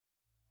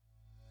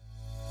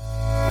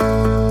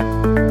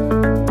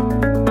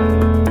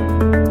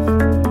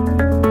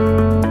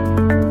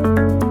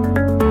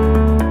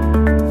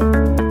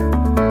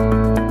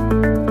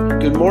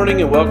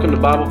welcome to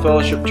Bible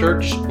Fellowship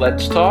Church.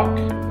 Let's talk.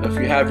 If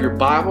you have your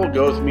Bible,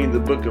 go with me to the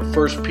book of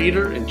 1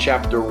 Peter in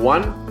chapter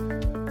 1.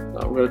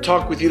 We're going to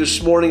talk with you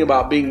this morning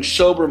about being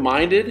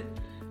sober-minded,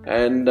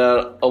 and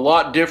a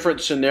lot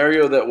different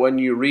scenario that when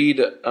you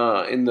read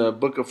in the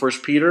book of 1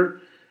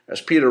 Peter,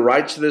 as Peter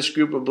writes to this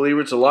group of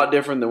believers, it's a lot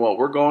different than what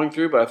we're going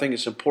through, but I think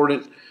it's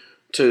important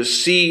to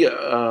see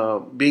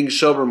being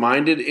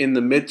sober-minded in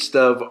the midst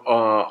of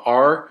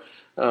our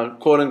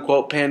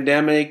quote-unquote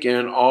pandemic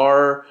and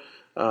our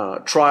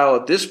trial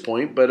at this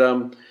point. But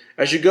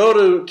as you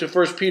go to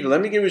 1 Peter,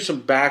 let me give you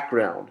some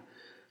background.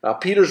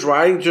 Peter's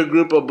writing to a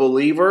group of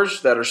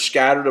believers that are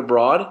scattered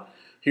abroad.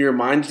 He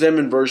reminds them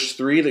in verse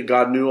 3 that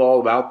God knew all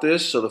about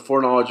this, so the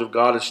foreknowledge of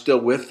God is still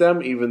with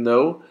them, even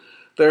though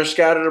they're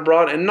scattered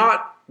abroad. And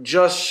not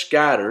just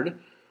scattered.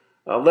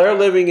 They're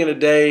living in a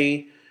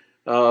day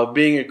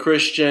being a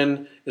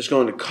Christian is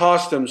going to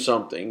cost them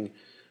something.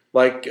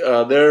 Like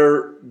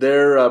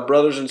their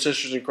brothers and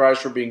sisters in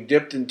Christ were being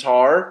dipped in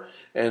tar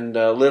and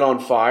lit on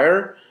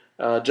fire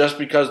just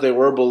because they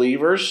were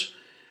believers.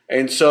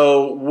 And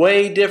so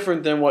way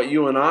different than what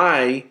you and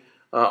I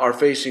are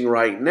facing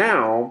right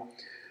now.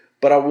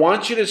 But I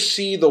want you to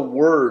see the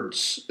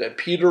words that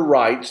Peter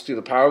writes through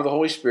the power of the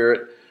Holy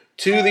Spirit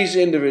to these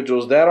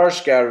individuals that are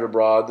scattered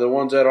abroad, the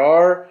ones that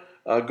are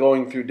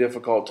going through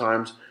difficult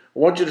times. I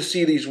want you to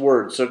see these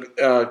words. So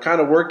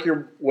kind of work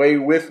your way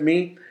with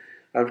me.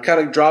 I'm kind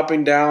of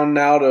dropping down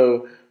now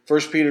to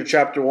 1 Peter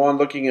chapter 1,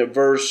 looking at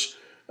verse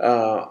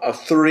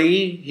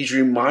 3. He's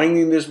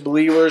reminding these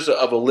believers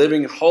of a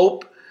living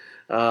hope,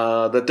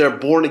 that they're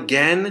born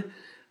again,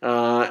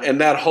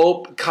 and that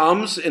hope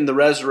comes in the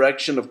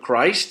resurrection of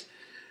Christ.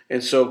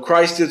 And so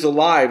Christ is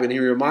alive, and he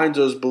reminds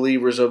those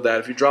believers of that.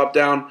 If you drop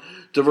down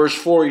to verse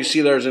 4, you see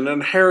there's an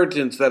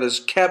inheritance that is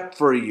kept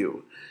for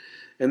you.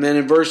 And then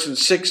in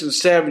verses 6 and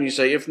 7, you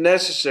say, if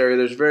necessary,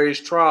 there's various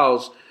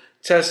trials,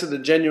 tested the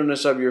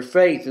genuineness of your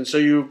faith. And so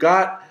you've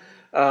got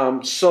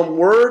some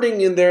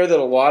wording in there that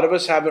a lot of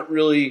us haven't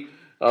really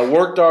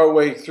worked our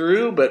way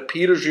through, but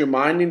Peter's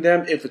reminding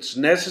them if it's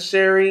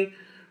necessary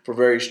for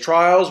various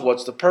trials,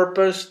 what's the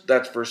purpose?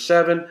 That's verse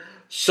 7,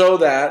 so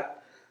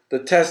that the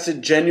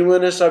tested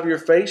genuineness of your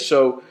faith.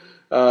 So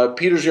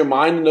Peter's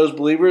reminding those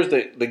believers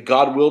that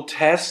God will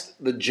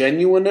test the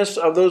genuineness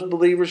of those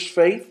believers'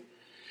 faith.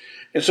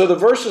 And so the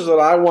verses that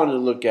I wanted to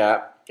look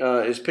at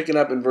is picking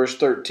up in verse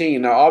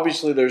 13. Now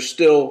obviously there's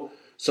still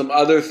some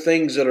other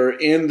things that are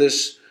in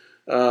this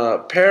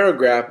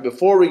paragraph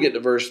before we get to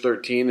verse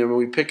 13, and when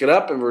we pick it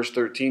up in verse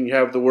 13, you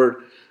have the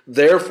word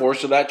therefore,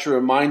 so that should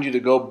remind you to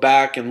go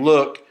back and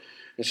look.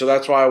 And so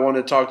that's why I want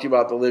to talk to you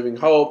about the living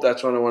hope.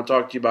 That's what I want to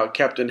talk to you about,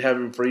 kept in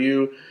heaven for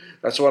you.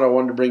 That's what I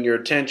wanted to bring your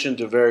attention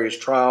to, various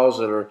trials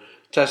that are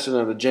tested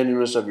on the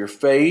genuineness of your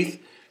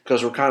faith,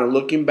 because we're kind of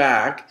looking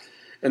back.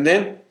 And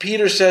then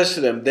Peter says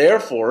to them,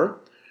 therefore,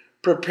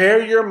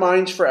 prepare your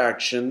minds for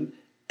action,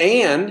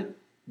 and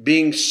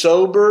being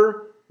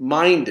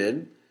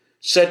sober-minded,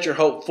 set your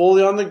hope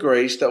fully on the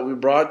grace that we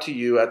brought to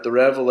you at the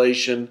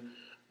revelation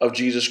of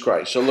Jesus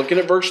Christ. So looking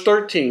at verse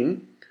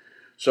 13,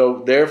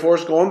 so therefore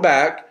it's going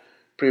back,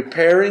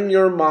 preparing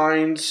your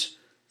minds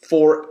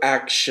for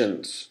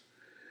actions.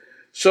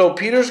 So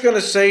Peter's going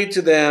to say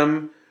to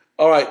them,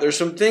 all right, there's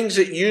some things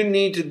that you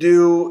need to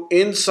do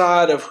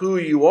inside of who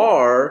you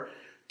are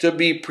to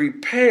be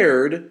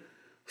prepared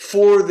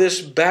for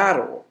this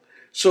battle.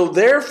 So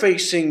they're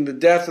facing the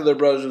death of their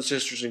brothers and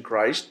sisters in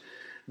Christ.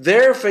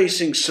 They're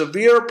facing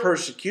severe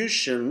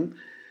persecution.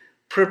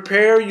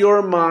 Prepare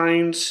your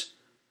minds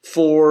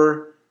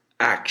for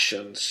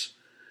actions.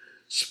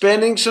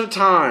 Spending some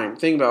time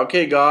thinking about,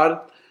 okay,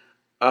 God,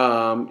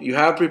 you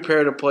have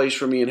prepared a place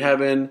for me in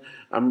heaven.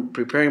 I'm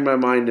preparing my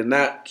mind in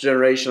that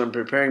generation. I'm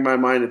preparing my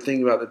mind and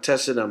thinking about the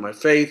testing of my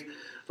faith.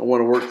 I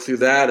want to work through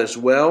that as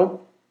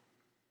well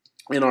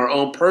in our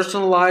own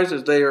personal lives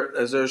as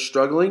they're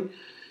struggling.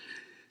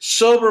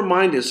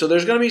 Sober-minded. So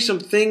there's going to be some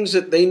things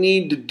that they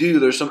need to do.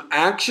 There's some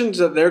actions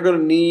that they're going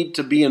to need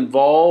to be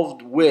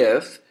involved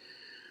with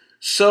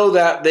so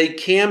that they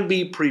can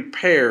be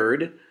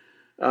prepared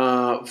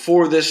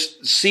for this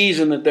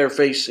season that they're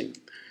facing.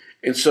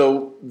 And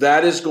so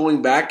that is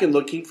going back and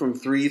looking from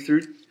 3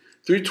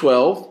 through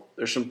 12.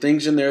 There's some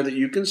things in there that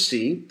you can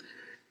see.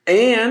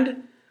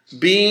 And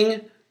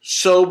being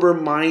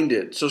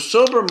sober-minded. So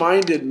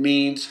sober-minded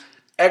means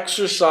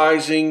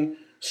exercising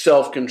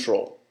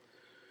self-control.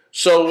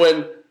 So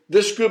when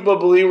this group of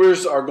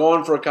believers are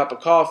going for a cup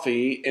of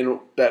coffee and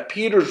that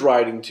Peter's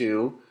writing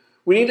to,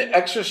 we need to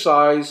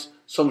exercise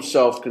some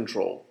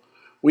self-control.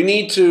 We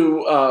need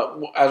to,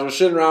 as we're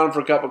sitting around for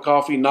a cup of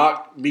coffee,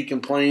 not be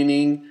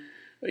complaining,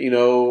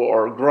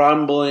 or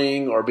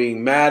grumbling or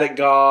being mad at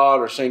God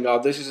or saying,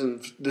 God, this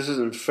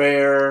isn't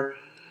fair.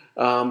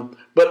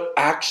 But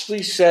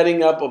actually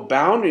setting up a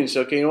boundary and say,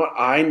 okay, you know what?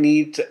 I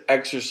need to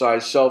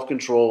exercise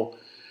self-control.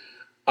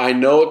 I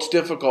know it's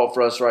difficult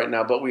for us right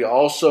now, but we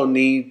also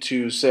need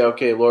to say,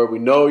 okay, Lord, we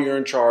know you're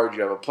in charge.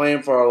 You have a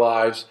plan for our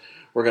lives.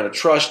 We're going to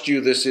trust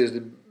you. This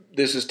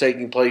is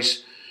taking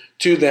place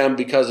to them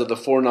because of the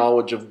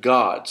foreknowledge of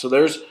God. So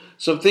there's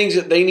some things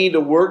that they need to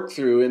work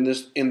through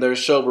in their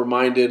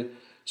sober-minded,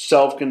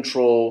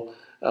 self-control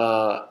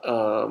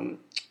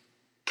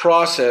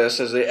process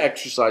as they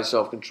exercise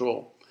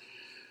self-control.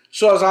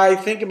 So as I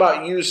think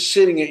about you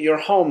sitting at your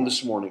home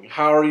this morning,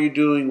 how are you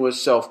doing with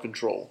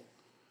self-control?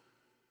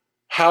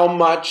 How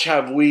much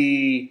have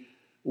we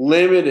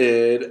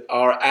limited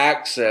our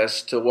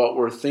access to what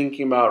we're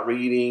thinking about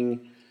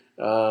reading,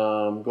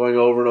 going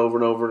over and over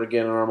and over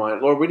again in our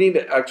mind? Lord, we need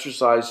to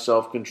exercise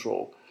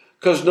self-control.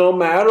 Because no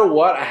matter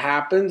what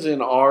happens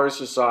in our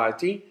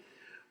society,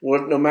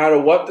 no matter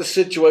what the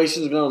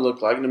situation is going to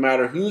look like, no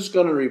matter who's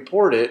going to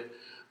report it,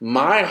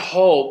 my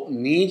hope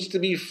needs to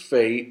be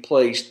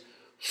placed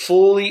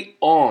fully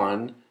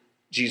on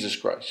Jesus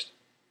Christ.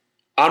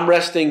 I'm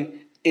resting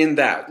in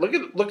that. Look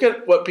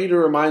at what Peter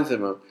reminds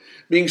them of.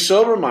 Being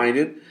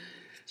sober-minded,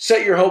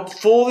 set your hope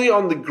fully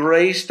on the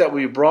grace that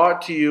we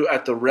brought to you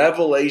at the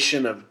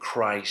revelation of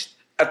Christ,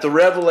 at the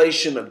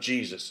revelation of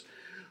Jesus.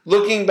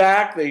 Looking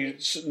back, they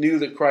knew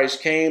that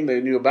Christ came.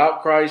 They knew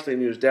about Christ. They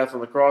knew his death on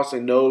the cross.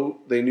 They knew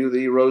that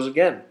he rose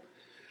again.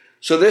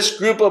 So this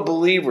group of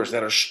believers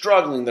that are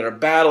struggling, that are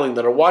battling,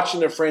 that are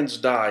watching their friends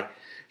die,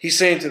 he's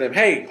saying to them,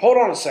 hey, hold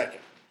on a second.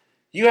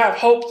 You have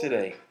hope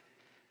today.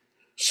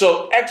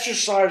 So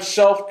exercise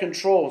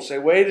self-control. Say,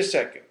 wait a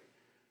second.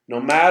 No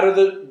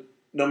matter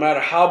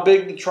how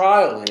big the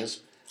trial is,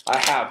 I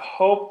have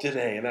hope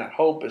today, and that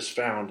hope is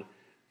found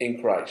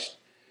in Christ.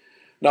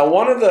 Now,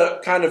 one of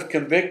the kind of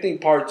convicting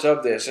parts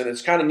of this, and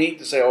it's kind of neat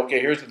to say, okay,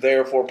 here's the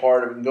therefore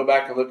part, and we can go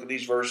back and look at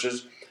these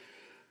verses.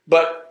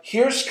 But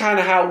here's kind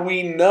of how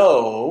we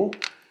know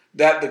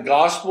that the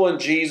gospel and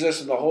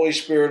Jesus and the Holy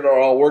Spirit are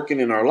all working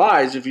in our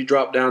lives. If you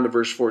drop down to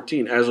verse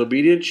 14, as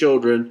obedient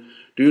children,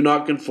 do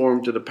not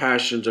conform to the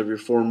passions of your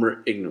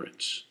former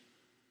ignorance.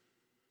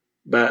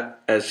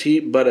 But as he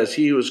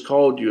who has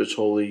called you is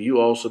holy,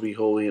 you also be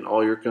holy in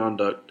all your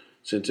conduct,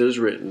 since it is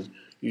written,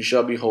 you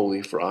shall be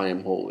holy, for I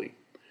am holy.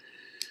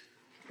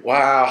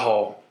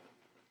 Wow.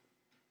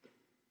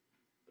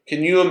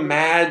 Can you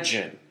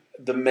imagine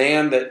the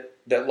man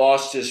that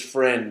lost his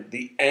friend,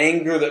 the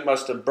anger that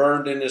must have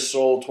burned in his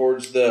soul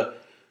towards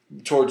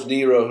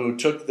Nero, who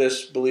took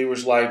this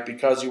believer's life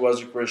because he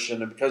was a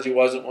Christian and because he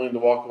wasn't willing to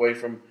walk away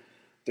from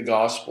the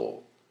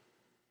gospel?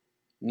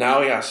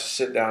 Now he has to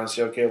sit down and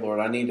say, okay, Lord,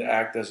 I need to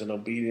act as an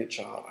obedient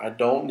child. I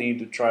don't need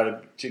to try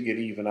to get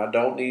even. I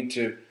don't need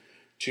to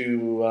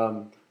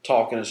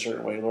talk in a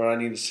certain way. Lord,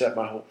 I need to set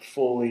my hope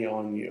fully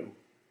on you.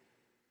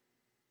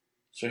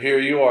 So here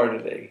you are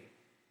today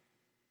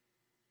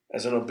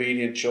as an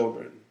obedient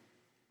children.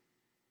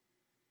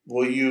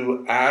 Will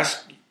you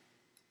ask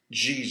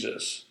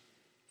Jesus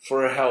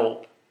for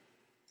help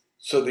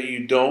so that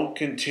you don't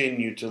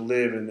continue to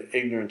live in the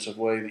ignorance of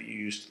the way that you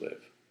used to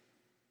live?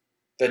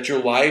 That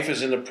your life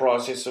is in the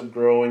process of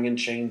growing and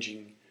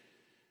changing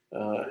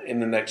in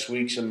the next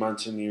weeks and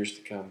months and years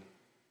to come.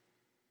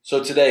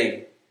 So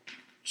today,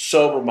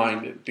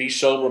 sober-minded, be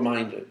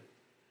sober-minded.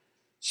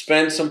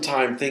 Spend some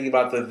time thinking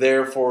about the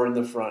therefore in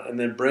the front, and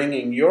then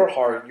bringing your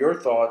heart, your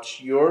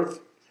thoughts, your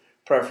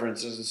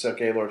preferences, and say,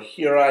 okay, Lord,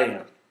 here I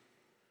am.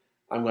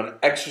 I'm going to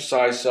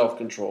exercise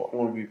self-control. I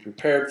want to be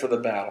prepared for the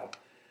battle,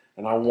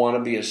 and I want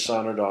to be a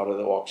son or daughter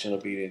that walks in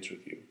obedience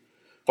with you.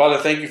 Father,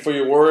 thank you for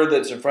your word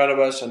that's in front of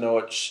us. I know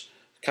it's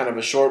kind of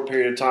a short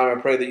period of time.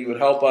 I pray that you would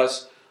help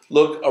us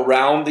look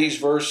around these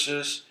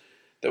verses,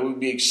 that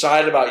we'd be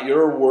excited about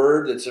your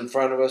word that's in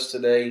front of us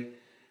today.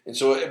 And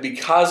so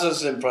because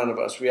it's in front of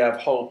us, we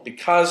have hope.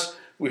 Because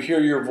we hear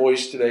your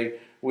voice today,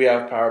 we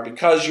have power.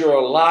 Because you're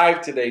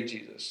alive today,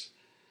 Jesus,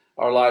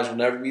 our lives will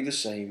never be the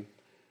same.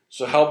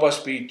 So help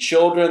us be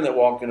children that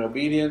walk in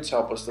obedience.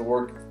 Help us to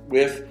work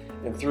with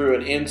and through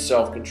and in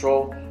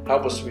self-control.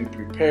 Help us to be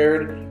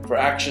prepared for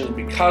action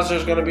because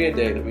there's going to be a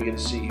day that we get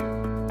to see you.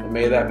 And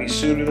may that be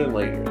sooner than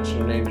later. In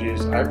your name,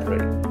 Jesus, I pray.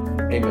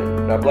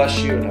 Amen. God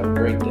bless you and have a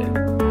great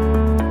day.